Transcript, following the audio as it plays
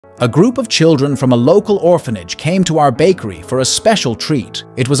A group of children from a local orphanage came to our bakery for a special treat.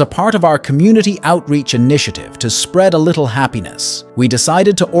 It was a part of our community outreach initiative to spread a little happiness. We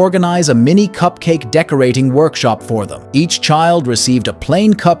decided to organize a mini cupcake decorating workshop for them. Each child received a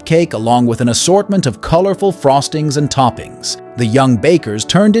plain cupcake along with an assortment of colorful frostings and toppings. The young bakers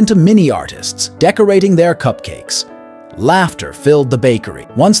turned into mini artists, decorating their cupcakes. Laughter filled the bakery.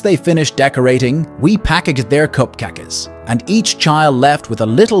 Once they finished decorating, we packaged their cupcakes, and each child left with a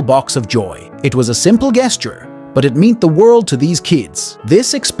little box of joy. It was a simple gesture, but it meant the world to these kids.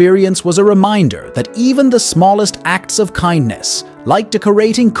 This experience was a reminder that even the smallest acts of kindness, like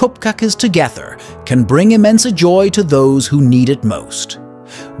decorating cupcakes together, can bring immense joy to those who need it most.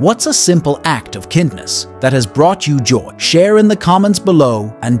 What's a simple act of kindness that has brought you joy? Share in the comments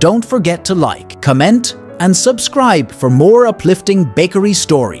below, and don't forget to like, comment, and subscribe for more uplifting bakery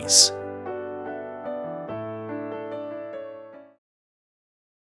stories.